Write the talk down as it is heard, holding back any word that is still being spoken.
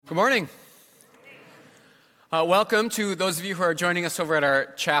Good morning. Welcome to those of you who are joining us over at our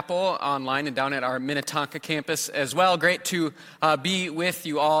chapel online and down at our Minnetonka campus as well. Great to be with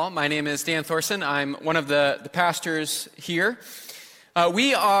you all. My name is Dan Thorson. I'm one of the pastors here.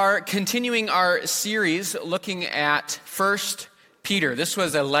 We are continuing our series looking at 1 Peter. This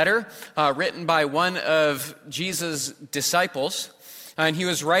was a letter written by one of Jesus' disciples, and he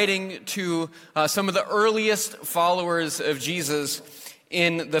was writing to some of the earliest followers of Jesus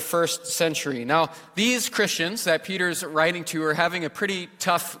in the first century. Now, these Christians that Peter's writing to are having a pretty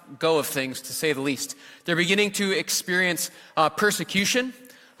tough go of things, to say the least. They're beginning to experience persecution.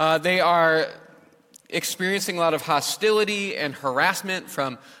 They are experiencing a lot of hostility and harassment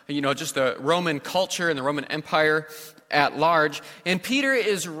from, just the Roman culture and the Roman Empire at large. And Peter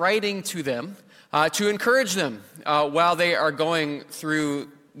is writing to them to encourage them while they are going through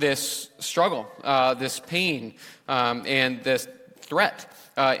this struggle, this pain, and this threat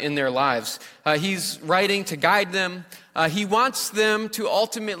in their lives. He's writing to guide them. He wants them to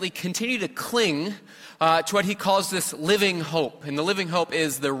ultimately continue to cling to what he calls this living hope. And the living hope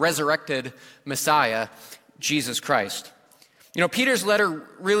is the resurrected Messiah, Jesus Christ. Peter's letter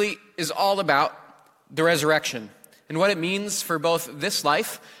really is all about the resurrection and what it means for both this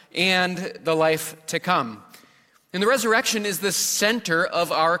life and the life to come. And the resurrection is the center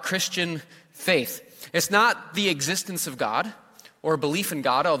of our Christian faith. It's not the existence of God or belief in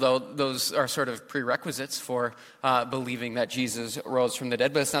God, although those are sort of prerequisites for believing that Jesus rose from the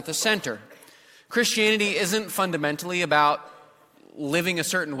dead, but it's not the center. Christianity isn't fundamentally about living a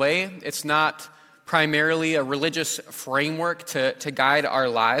certain way. It's not primarily a religious framework to guide our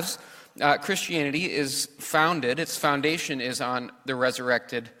lives. Christianity is founded, its foundation is on the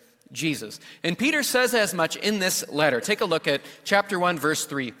resurrected Jesus. And Peter says as much in this letter. Take a look at chapter 1, verse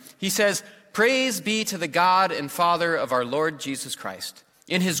 3. He says, "Praise be to the God and Father of our Lord Jesus Christ.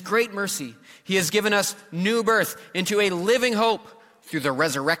 In his great mercy, he has given us new birth into a living hope through the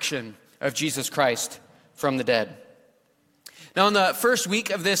resurrection of Jesus Christ from the dead." Now, in the first week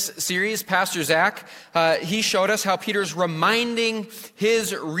of this series, Pastor Zach, he showed us how Peter's reminding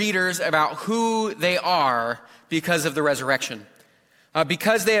his readers about who they are because of the resurrection.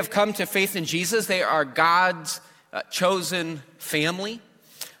 Because they have come to faith in Jesus, they are God's chosen family.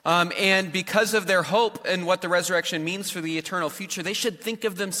 And because of their hope and what the resurrection means for the eternal future, they should think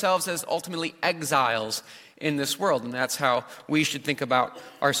of themselves as ultimately exiles in this world. And that's how we should think about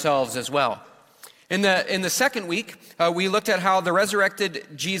ourselves as well. In the second week, we looked at how the resurrected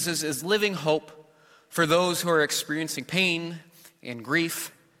Jesus is living hope for those who are experiencing pain and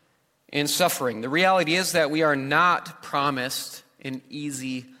grief and suffering. The reality is that we are not promised an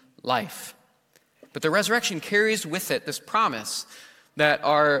easy life. But the resurrection carries with it this promise that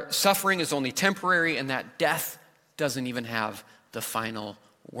our suffering is only temporary and that death doesn't even have the final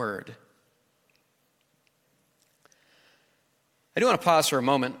word. I do want to pause for a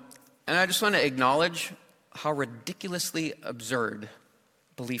moment, and I just want to acknowledge how ridiculously absurd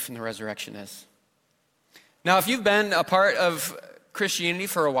belief in the resurrection is. Now, if you've been a part of Christianity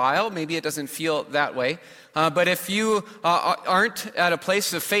for a while, maybe it doesn't feel that way. But if you aren't at a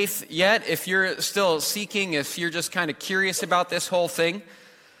place of faith yet, if you're still seeking, if you're just kind of curious about this whole thing,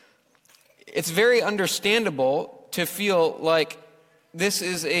 it's very understandable to feel like this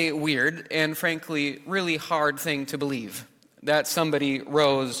is a weird and frankly really hard thing to believe, that somebody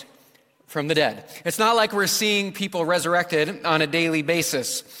rose from the dead. It's not like we're seeing people resurrected on a daily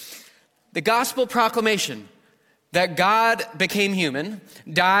basis. The gospel proclamation that God became human,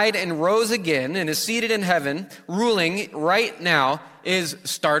 died and rose again, and is seated in heaven, ruling right now, is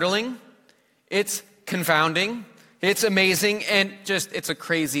startling, it's confounding, it's amazing, and it's a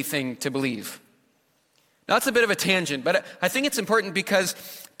crazy thing to believe. Now, that's a bit of a tangent, but I think it's important because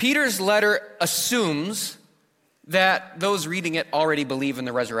Peter's letter assumes that those reading it already believe in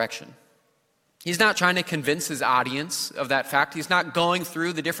the resurrection. He's not trying to convince his audience of that fact. He's not going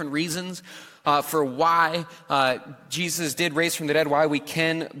through the different reasons for why Jesus did raise from the dead, why we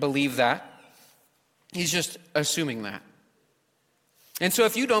can believe that. He's just assuming that. And so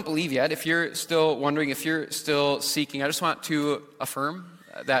if you don't believe yet, if you're still wondering, if you're still seeking, I just want to affirm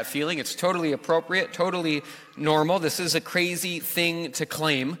that feeling. It's totally appropriate, totally normal. This is a crazy thing to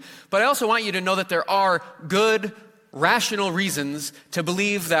claim. But I also want you to know that there are good, rational reasons to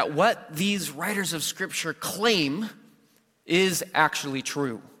believe that what these writers of Scripture claim is actually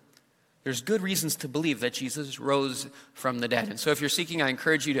true. There's good reasons to believe that Jesus rose from the dead. And so if you're seeking, I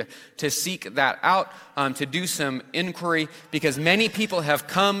encourage you to seek that out, to do some inquiry, because many people have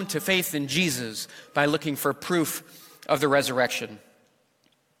come to faith in Jesus by looking for proof of the resurrection.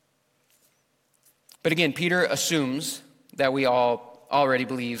 But again, Peter assumes that we all already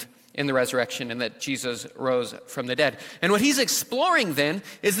believe in the resurrection and that Jesus rose from the dead. And what he's exploring then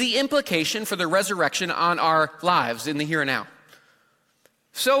is the implication for the resurrection on our lives in the here and now.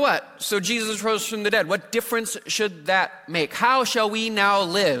 So what? So Jesus rose from the dead. What difference should that make? How shall we now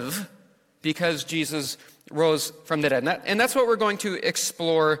live because Jesus rose from the dead? And that's what we're going to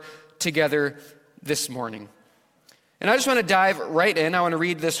explore together this morning. And I just want to dive right in. I want to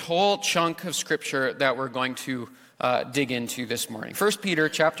read this whole chunk of scripture that we're going to dig into this morning. 1 Peter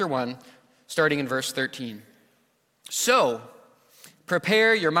chapter 1, starting in verse 13. So,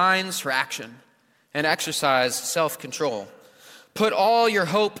 prepare your minds for action and exercise self-control. Put all your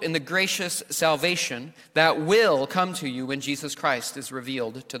hope in the gracious salvation that will come to you when Jesus Christ is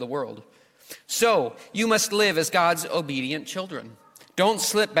revealed to the world. So, you must live as God's obedient children. Don't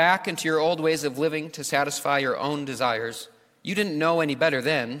slip back into your old ways of living to satisfy your own desires. You didn't know any better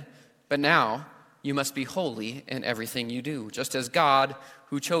then, but now you must be holy in everything you do, just as God,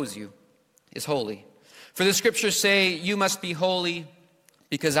 who chose you, is holy. For the scriptures say, you must be holy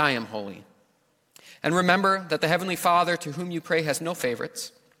because I am holy. And remember that the heavenly Father to whom you pray has no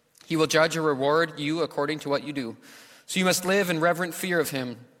favorites. He will judge or reward you according to what you do. So you must live in reverent fear of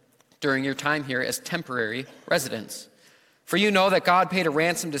him during your time here as temporary residents. For you know that God paid a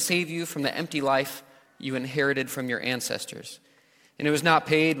ransom to save you from the empty life you inherited from your ancestors. And it was not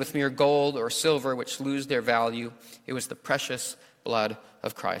paid with mere gold or silver, which lose their value. It was the precious blood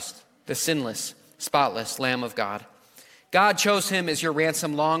of Christ, the sinless, spotless Lamb of God. God chose him as your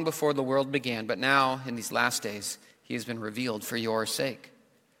ransom long before the world began, but now, in these last days, he has been revealed for your sake.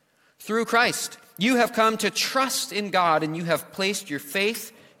 Through Christ, you have come to trust in God, and you have placed your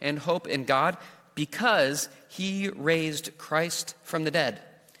faith and hope in God because he raised Christ from the dead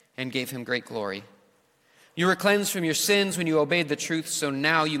and gave him great glory. You were cleansed from your sins when you obeyed the truth, so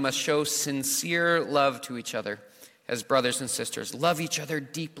now you must show sincere love to each other as brothers and sisters. Love each other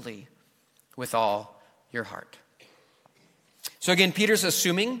deeply with all your heart. So again, Peter's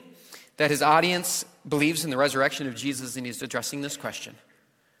assuming that his audience believes in the resurrection of Jesus, and he's addressing this question: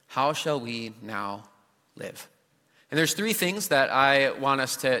 how shall we now live? And there's three things that I want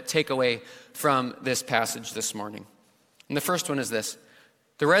us to take away from this passage this morning. And the first one is this: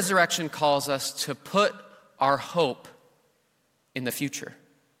 the resurrection calls us to put our hope in the future.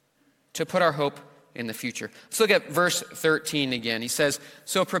 To put our hope in the future. Let's look at verse 13 again. He says,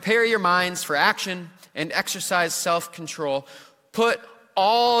 so prepare your minds for action and exercise self-control. Put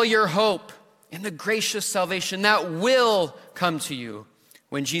all your hope in the gracious salvation that will come to you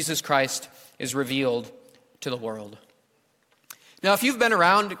when Jesus Christ is revealed to the world. Now, if you've been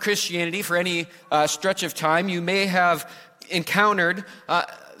around Christianity for any stretch of time, you may have encountered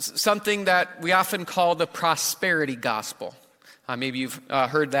something that we often call the prosperity gospel. Maybe you've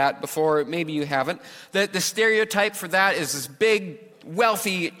heard that before, maybe you haven't. The stereotype for that is this big,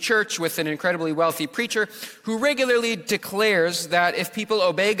 wealthy church with an incredibly wealthy preacher who regularly declares that if people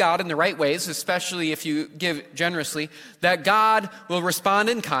obey God in the right ways, especially if you give generously, that God will respond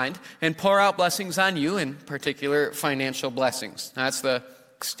in kind and pour out blessings on you, in particular financial blessings. That's the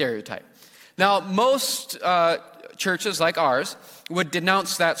stereotype. Now, most churches like ours would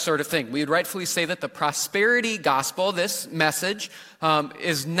denounce that sort of thing. We would rightfully say that the prosperity gospel, this message,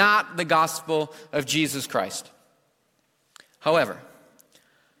 is not the gospel of Jesus Christ. However,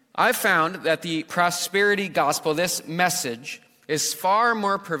 I've found that the prosperity gospel, this message, is far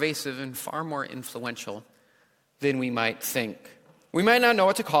more pervasive and far more influential than we might think. We might not know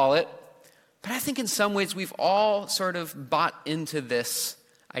what to call it, but I think in some ways we've all sort of bought into this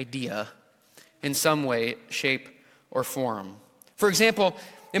idea in some way, shape, or form. For example,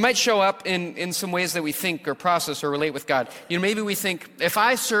 it might show up in some ways that we think or process or relate with God. Maybe we think, if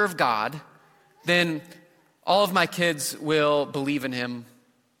I serve God, then all of my kids will believe in him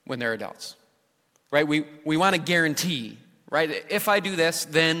when they're adults, right? We want to guarantee, right? If I do this,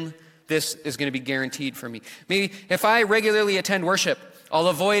 then this is going to be guaranteed for me. Maybe if I regularly attend worship, I'll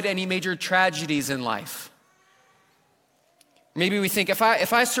avoid any major tragedies in life. Maybe we think, if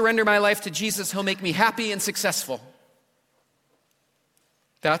I surrender my life to Jesus, he'll make me happy and successful.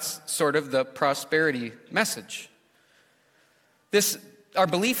 That's sort of the prosperity message. Our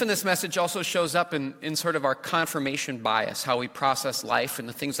belief in this message also shows up in sort of our confirmation bias, how we process life and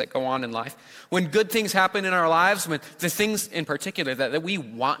the things that go on in life. When good things happen in our lives, when the things in particular that we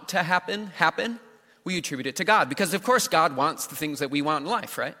want to happen, we attribute it to God. Because of course God wants the things that we want in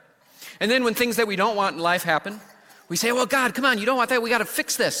life, right? And then when things that we don't want in life happen, we say, well, God, come on, you don't want that, we got to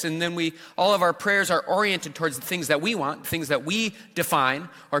fix this. And then all of our prayers are oriented towards the things that we want, things that we define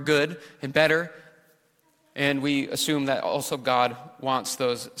are good and better. And we assume that also God wants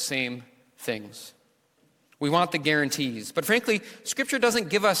those same things. We want the guarantees. But frankly, Scripture doesn't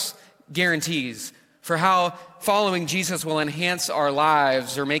give us guarantees for how following Jesus will enhance our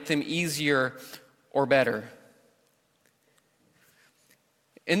lives or make them easier or better.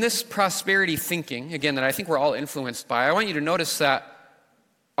 In this prosperity thinking, again, that I think we're all influenced by, I want you to notice that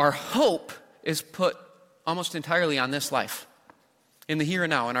our hope is put almost entirely on this life, in the here and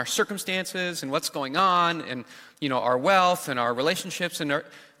now, in our circumstances and what's going on, and our wealth and our relationships, and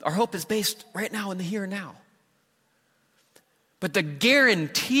our hope is based right now in the here and now. But the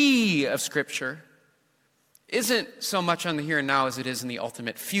guarantee of Scripture isn't so much on the here and now as it is in the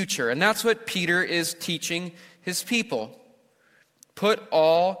ultimate future. And that's what Peter is teaching his people. Put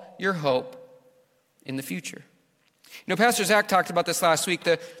all your hope in the future. Pastor Zach talked about this last week.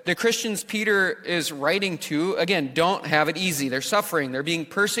 The Christians Peter is writing to, again, don't have it easy. They're suffering. They're being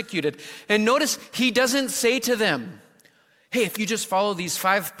persecuted. And notice he doesn't say to them, hey, if you just follow these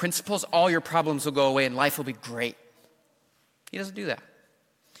 5 principles, all your problems will go away and life will be great. He doesn't do that.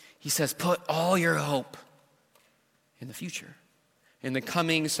 He says, put all your hope in the future, in the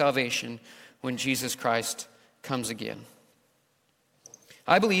coming salvation when Jesus Christ comes again.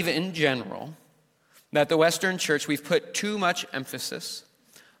 I believe in general that the Western church, we've put too much emphasis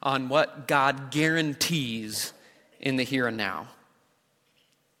on what God guarantees in the here and now,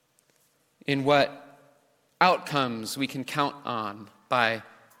 in what outcomes we can count on by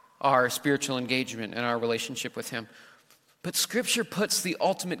our spiritual engagement and our relationship with Him. But Scripture puts the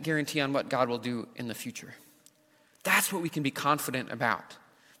ultimate guarantee on what God will do in the future. That's what we can be confident about.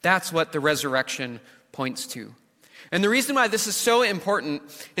 That's what the resurrection points to. And the reason why this is so important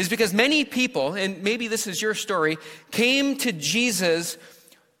is because many people, and maybe this is your story, came to Jesus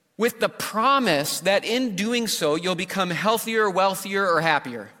with the promise that in doing so, you'll become healthier, wealthier, or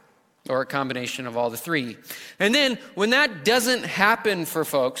happier, or a combination of all the 3. And then when that doesn't happen for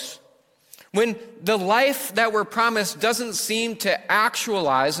folks, when the life that we're promised doesn't seem to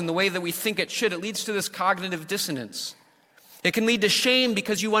actualize in the way that we think it should, it leads to this cognitive dissonance. It can lead to shame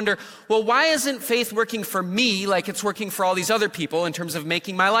because you wonder, well, why isn't faith working for me like it's working for all these other people in terms of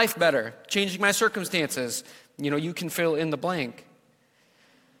making my life better, changing my circumstances? You can fill in the blank.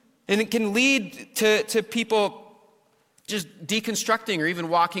 And it can lead to people just deconstructing or even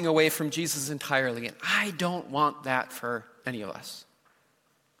walking away from Jesus entirely. And I don't want that for any of us.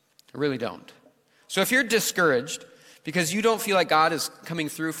 I really don't. So if you're discouraged because you don't feel like God is coming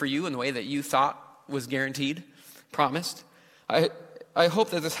through for you in the way that you thought was guaranteed, promised, I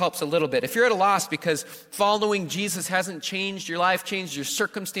hope that this helps a little bit. If you're at a loss because following Jesus hasn't changed your life, changed your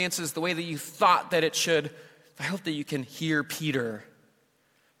circumstances the way that you thought that it should, I hope that you can hear Peter,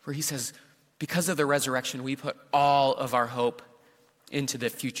 where he says, because of the resurrection, we put all of our hope into the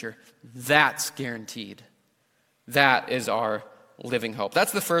future. That's guaranteed. That is our living hope.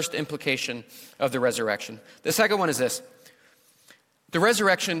 That's the first implication of the resurrection. The second one is this. The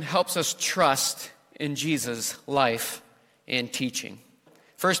resurrection helps us trust in Jesus' life and teaching.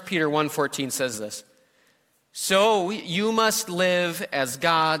 1 Peter 1:14 says this, so you must live as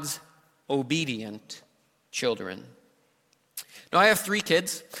God's obedient children. Now, I have 3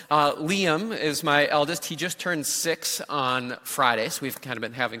 kids. Liam is my eldest. He just turned 6 on Friday, so we've kind of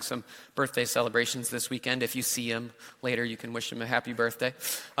been having some birthday celebrations this weekend. If you see him later, you can wish him a happy birthday.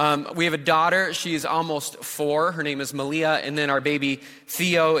 We have a daughter. She's almost 4. Her name is Malia, and then our baby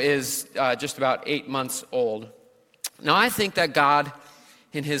Theo is just about 8 months old. Now, I think that God,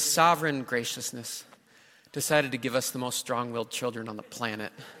 in His sovereign graciousness, decided to give us the most strong-willed children on the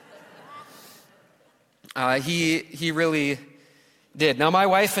planet. He really did. Now, my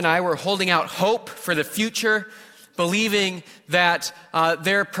wife and I were holding out hope for the future, believing that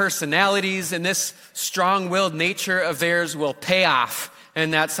their personalities and this strong-willed nature of theirs will pay off,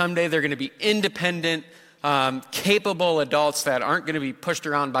 and that someday they're going to be independent, capable adults that aren't going to be pushed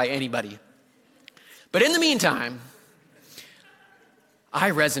around by anybody. But in the meantime,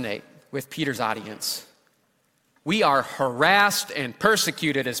 I resonate with Peter's audience. We are harassed and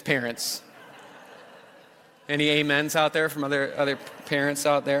persecuted as parents. Any amens out there from other parents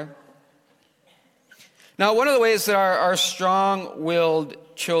out there? Now, one of the ways that our strong-willed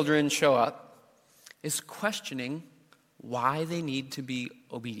children show up is questioning why they need to be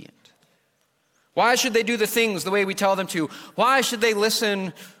obedient. Why should they do the things the way we tell them to? Why should they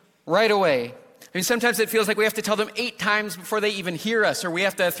listen right away? I mean, sometimes it feels like we have to tell them 8 times before they even hear us, or we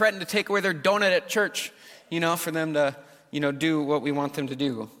have to threaten to take away their donut at church, for them to, do what we want them to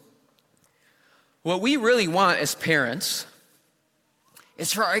do. What we really want as parents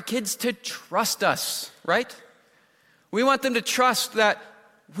is for our kids to trust us, right? We want them to trust that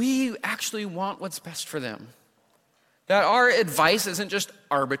we actually want what's best for them. That our advice isn't just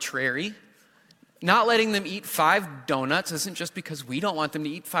arbitrary, not letting them eat 5 donuts isn't just because we don't want them to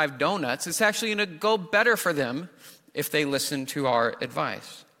eat 5 donuts. It's actually going to go better for them if they listen to our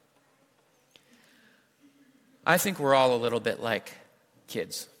advice. I think we're all a little bit like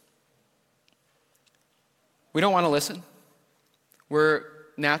kids. We don't want to listen. We're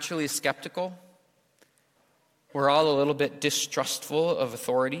naturally skeptical. We're all a little bit distrustful of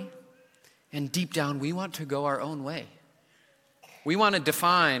authority. And deep down, we want to go our own way. We want to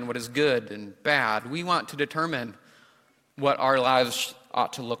define what is good and bad. We want to determine what our lives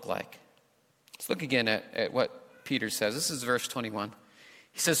ought to look like. Let's look again at what Peter says. This is verse 21.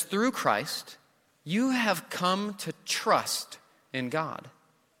 He says, through Christ, you have come to trust in God.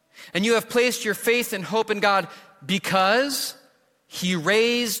 And you have placed your faith and hope in God because he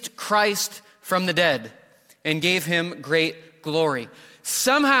raised Christ from the dead and gave him great glory.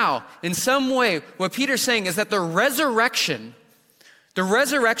 Somehow, in some way, what Peter's saying is that the resurrection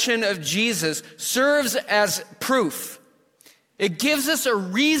of Jesus serves as proof. It gives us a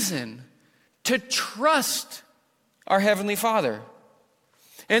reason to trust our Heavenly Father.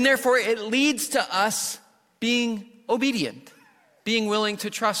 And therefore, it leads to us being obedient, being willing to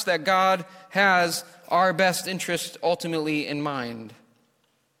trust that God has our best interest ultimately in mind.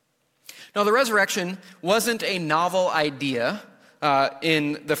 Now, the resurrection wasn't a novel idea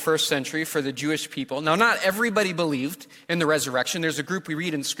in the first century for the Jewish people. Now, not everybody believed in the resurrection. There's a group we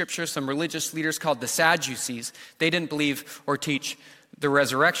read in Scripture, some religious leaders called the Sadducees. They didn't believe or teach the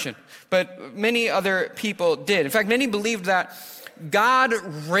resurrection. But many other people did. In fact, many believed that God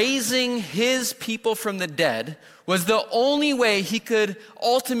raising his people from the dead was the only way he could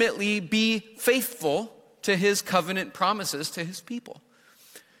ultimately be faithful to his covenant promises to his people.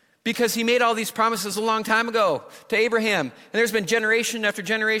 Because he made all these promises a long time ago to Abraham. And there's been generation after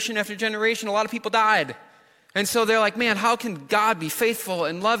generation after generation. A lot of people died. And so they're like, man, how can God be faithful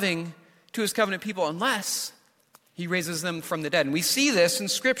and loving to his covenant people unless he raises them from the dead? And we see this in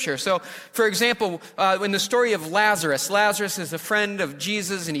Scripture. So, for example, in the story of Lazarus is a friend of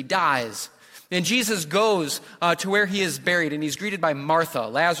Jesus and he dies. And Jesus goes to where he is buried and he's greeted by Martha,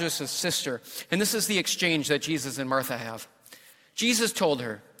 Lazarus' sister. And this is the exchange that Jesus and Martha have. Jesus told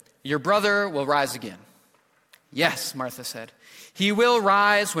her, your brother will rise again. Yes, Martha said. He will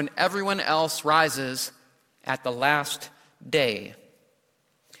rise when everyone else rises at the last day.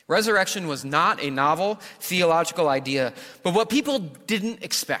 Resurrection was not a novel theological idea, but what people didn't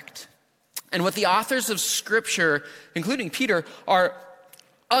expect. And what the authors of Scripture, including Peter, are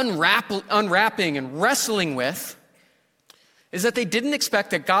unwrapping and wrestling with is that they didn't expect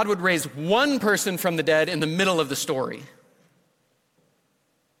that God would raise one person from the dead in the middle of the story.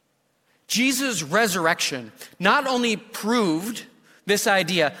 Jesus' resurrection not only proved this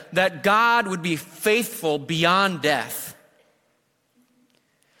idea that God would be faithful beyond death,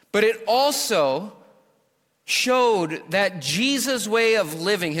 but it also showed that Jesus' way of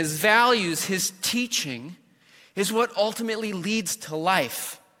living, his values, his teaching, is what ultimately leads to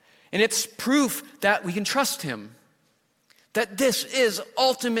life. And it's proof that we can trust him, that this is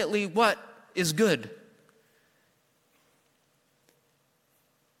ultimately what is good.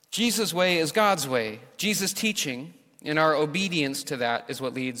 Jesus' way is God's way. Jesus' teaching and our obedience to that is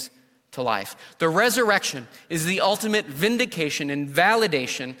what leads to life. The resurrection is the ultimate vindication and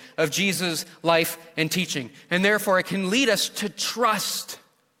validation of Jesus' life and teaching. And therefore, it can lead us to trust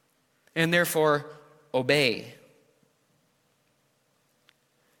and therefore obey.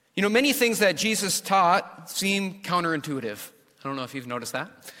 You know, many things that Jesus taught seem counterintuitive. I don't know if you've noticed that.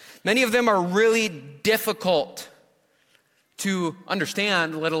 Many of them are really difficult to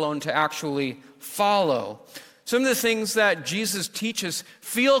understand, let alone to actually follow. Some of the things that Jesus teaches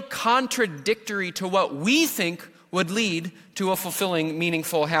feel contradictory to what we think would lead to a fulfilling,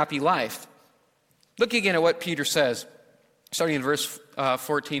 meaningful, happy life. Look again at what Peter says, starting in verse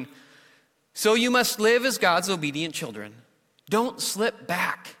 14. So you must live as God's obedient children. Don't slip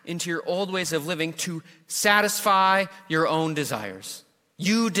back into your old ways of living to satisfy your own desires.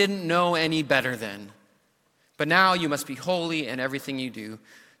 You didn't know any better then. But now you must be holy in everything you do,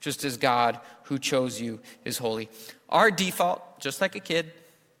 just as God who chose you is holy. Our default, just like a kid,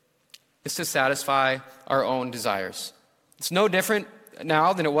 is to satisfy our own desires. It's no different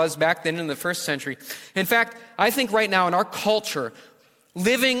now than it was back then in the first century. In fact, I think right now in our culture,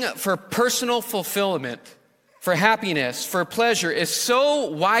 living for personal fulfillment, for happiness, for pleasure is so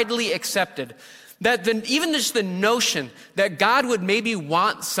widely accepted that even just the notion that God would maybe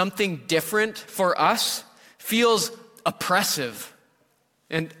want something different for us feels oppressive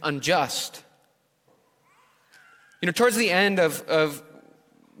and unjust. You know, towards the end of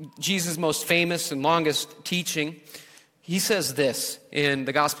Jesus' most famous and longest teaching, He says this in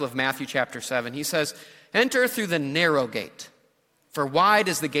the Gospel of Matthew chapter 7. He says, "Enter through the narrow gate, for wide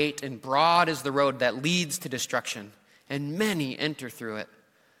is the gate and broad is the road that leads to destruction, and many enter through it.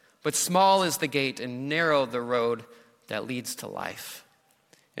 But small is the gate and narrow the road that leads to life,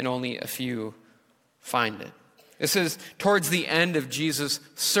 and only a few find it." This is towards the end of Jesus'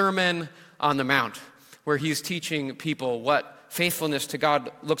 Sermon on the Mount, where he's teaching people what faithfulness to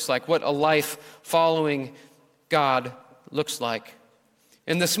God looks like, what a life following God looks like.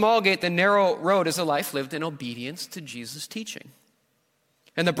 And the small gate, the narrow road, is a life lived in obedience to Jesus' teaching.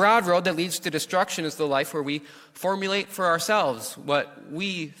 And the broad road that leads to destruction is the life where we formulate for ourselves what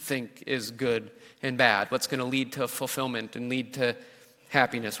we think is good and bad, what's going to lead to fulfillment and lead to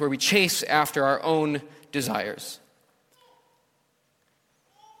happiness, where we chase after our own desires.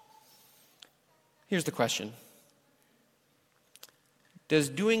 Here's the question. Does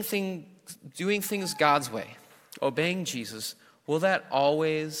doing things God's way, obeying Jesus, will that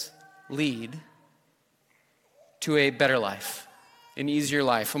always lead to a better life, an easier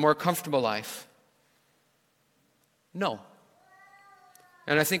life, a more comfortable life? No.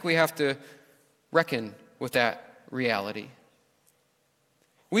 And I think we have to reckon with that reality.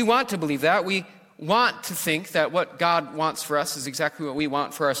 We want to believe that. We want to think that what God wants for us is exactly what we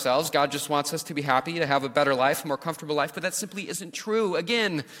want for ourselves. God just wants us to be happy, to have a better life, a more comfortable life, but that simply isn't true.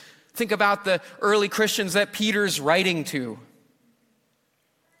 Again, think about the early Christians that Peter's writing to.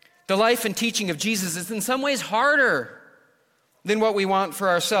 The life and teaching of Jesus is in some ways harder than what we want for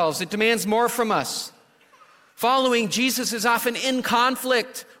ourselves. It demands more from us. Following Jesus is often in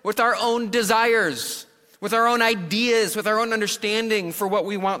conflict with our own desires, with our own ideas, with our own understanding for what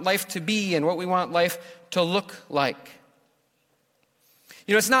we want life to be and what we want life to look like.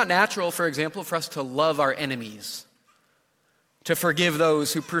 You know, it's not natural, for example, for us to love our enemies, to forgive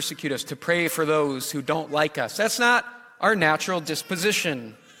those who persecute us, to pray for those who don't like us. That's not our natural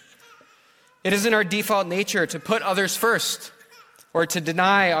disposition. It isn't our default nature to put others first or to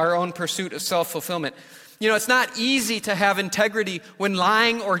deny our own pursuit of self-fulfillment. You know, it's not easy to have integrity when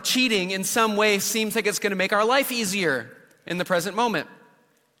lying or cheating in some way seems like it's going to make our life easier in the present moment.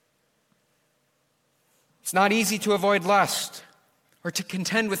 It's not easy to avoid lust or to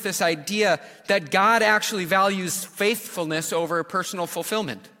contend with this idea that God actually values faithfulness over personal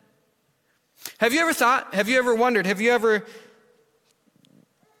fulfillment. Have you ever wondered, have you ever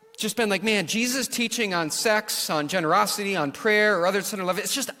just been like, man, Jesus' teaching on sex, on generosity, on prayer, or other sort of love,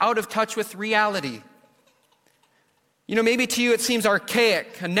 it's just out of touch with reality. You know, maybe to you it seems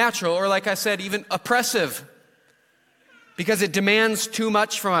archaic, unnatural, or like I said, even oppressive, because it demands too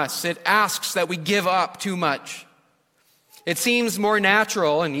much from us. It asks that we give up too much. It seems more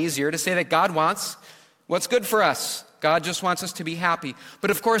natural and easier to say that God wants what's good for us. God just wants us to be happy.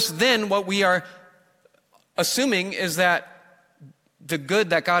 But of course, then what we are assuming is that the good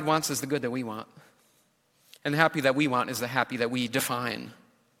that God wants is the good that we want. And the happy that we want is the happy that we define.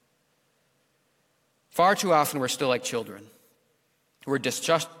 Far too often we're still like children. We're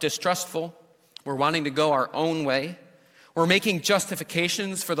distrustful. We're wanting to go our own way. We're making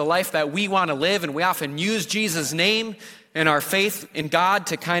justifications for the life that we want to live, and we often use Jesus' name and our faith in God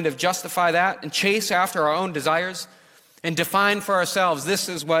to kind of justify that and chase after our own desires and define for ourselves this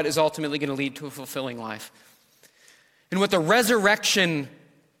is what is ultimately going to lead to a fulfilling life. And what the resurrection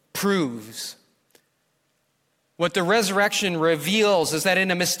proves, what the resurrection reveals, is that in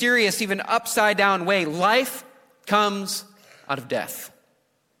a mysterious, even upside-down way, life comes out of death.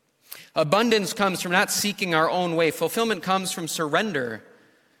 Abundance comes from not seeking our own way. Fulfillment comes from surrender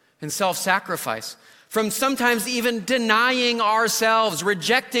and self-sacrifice, from sometimes even denying ourselves,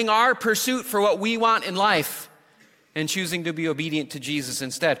 rejecting our pursuit for what we want in life, and choosing to be obedient to Jesus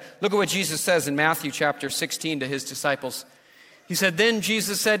instead. Look at what Jesus says in Matthew chapter 16 to his disciples. He said, "Then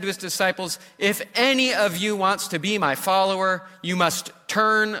Jesus said to his disciples, 'If any of you wants to be my follower, you must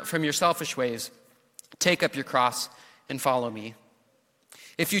turn from your selfish ways, take up your cross, and follow me.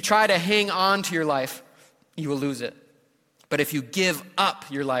 If you try to hang on to your life, you will lose it. But if you give up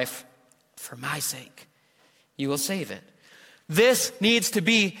your life for my sake, you will save it.'" This needs to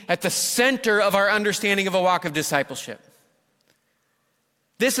be at the center of our understanding of a walk of discipleship.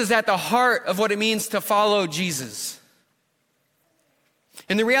 This is at the heart of what it means to follow Jesus.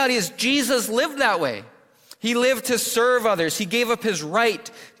 And the reality is, Jesus lived that way. He lived to serve others. He gave up his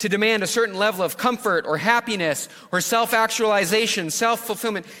right to demand a certain level of comfort or happiness or self-actualization,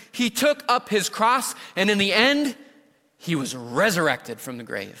 self-fulfillment. He took up his cross, and in the end, he was resurrected from the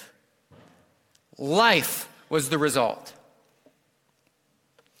grave. Life was the result.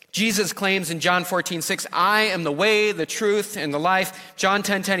 Jesus claims in John 14:6, "I am the way, the truth, and the life." John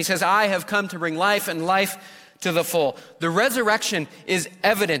 10:10, he says, "I have come to bring life and life to the full. The resurrection is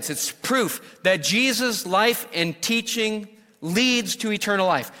evidence, it's proof that Jesus' life and teaching leads to eternal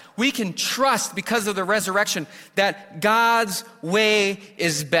life. We can trust because of the resurrection that God's way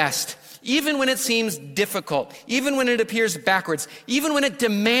is best. Even when it seems difficult, even when it appears backwards, even when it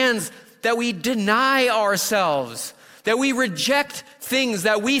demands that we deny ourselves, that we reject things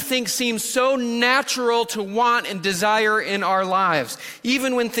that we think seem so natural to want and desire in our lives,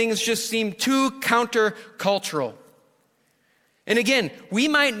 even when things just seem too countercultural. And again, we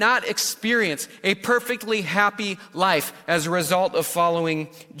might not experience a perfectly happy life as a result of following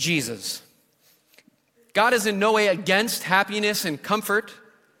Jesus. God is in no way against happiness and comfort.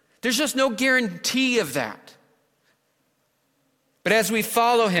 There's just no guarantee of that. But as we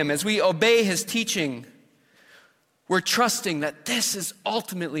follow him, as we obey his teaching, we're trusting that this is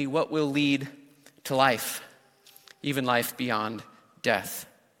ultimately what will lead to life, even life beyond death.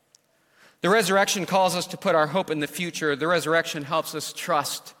 The resurrection calls us to put our hope in the future. The resurrection helps us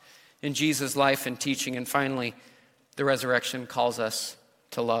trust in Jesus' life and teaching. And finally, the resurrection calls us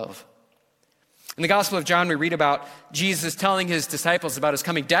to love. In the Gospel of John, we read about Jesus telling his disciples about his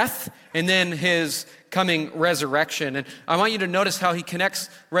coming death and then his coming resurrection. And I want you to notice how he connects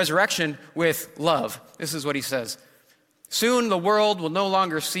resurrection with love. This is what he says. Soon the world will no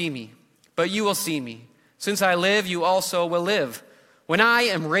longer see me, but you will see me. Since I live, you also will live. When I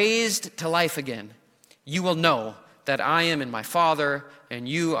am raised to life again, you will know that I am in my Father, and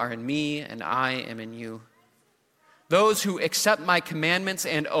you are in me, and I am in you. Those who accept my commandments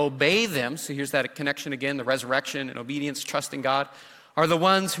and obey them, so here's that connection again, the resurrection and obedience, trusting God, are the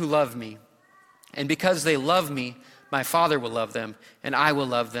ones who love me. And because they love me, my Father will love them, and I will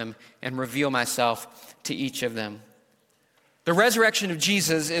love them and reveal myself to each of them. The resurrection of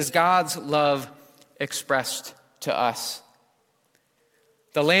Jesus is God's love expressed to us.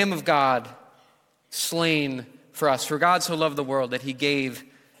 The Lamb of God slain for us. For God so loved the world that he gave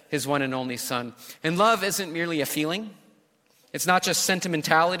his one and only Son. And love isn't merely a feeling. It's not just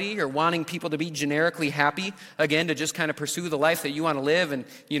sentimentality or wanting people to be generically happy, again, to just kind of pursue the life that you want to live and,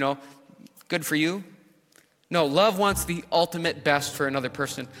 good for you. No, love wants the ultimate best for another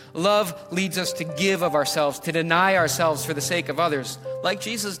person. Love leads us to give of ourselves, to deny ourselves for the sake of others, like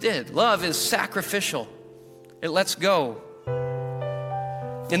Jesus did. Love is sacrificial. It lets go.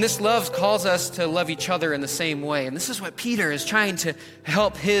 And this love calls us to love each other in the same way. And this is what Peter is trying to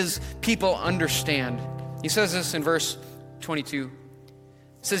help his people understand. He says this in verse 22.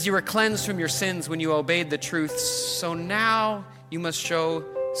 It says, you were cleansed from your sins when you obeyed the truth, so now you must show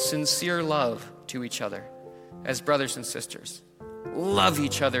sincere love to each other as brothers and sisters. Love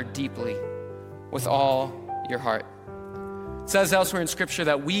each other deeply with all your heart. It says elsewhere in Scripture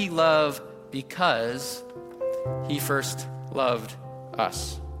that we love because he first loved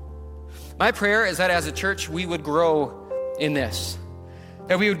us. My prayer is that as a church, we would grow in this,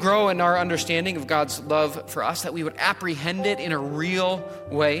 that we would grow in our understanding of God's love for us, that we would apprehend it in a real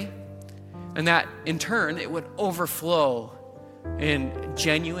way, and that in turn, it would overflow in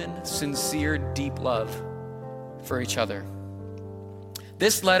genuine, sincere, deep love for each other.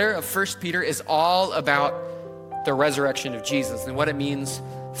 This letter of 1 Peter is all about the resurrection of Jesus and what it means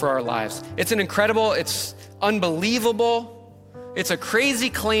for our lives. It's it's unbelievable, it's a crazy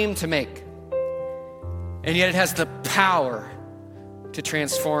claim to make, and yet it has the power to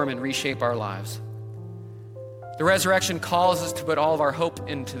transform and reshape our lives. The resurrection calls us to put all of our hope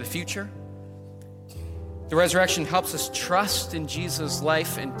into the future. The resurrection helps us trust in Jesus'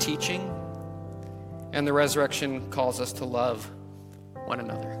 life and teaching. And the resurrection calls us to love one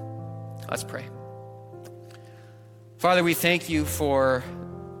another. Let's pray. Father, we thank you for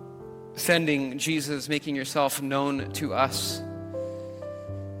sending Jesus, making yourself known to us,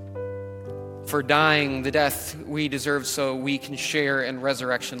 for dying the death we deserve so we can share in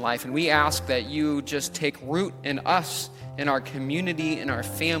resurrection life. And we ask that you just take root in us, in our community, in our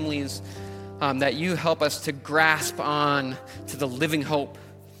families, that you help us to grasp on to the living hope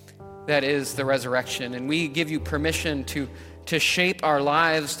that is the resurrection. And we give you permission to shape our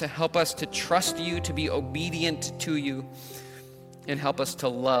lives, to help us to trust you, to be obedient to you, and help us to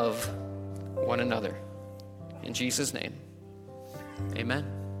love one another. In Jesus' name,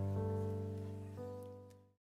 amen.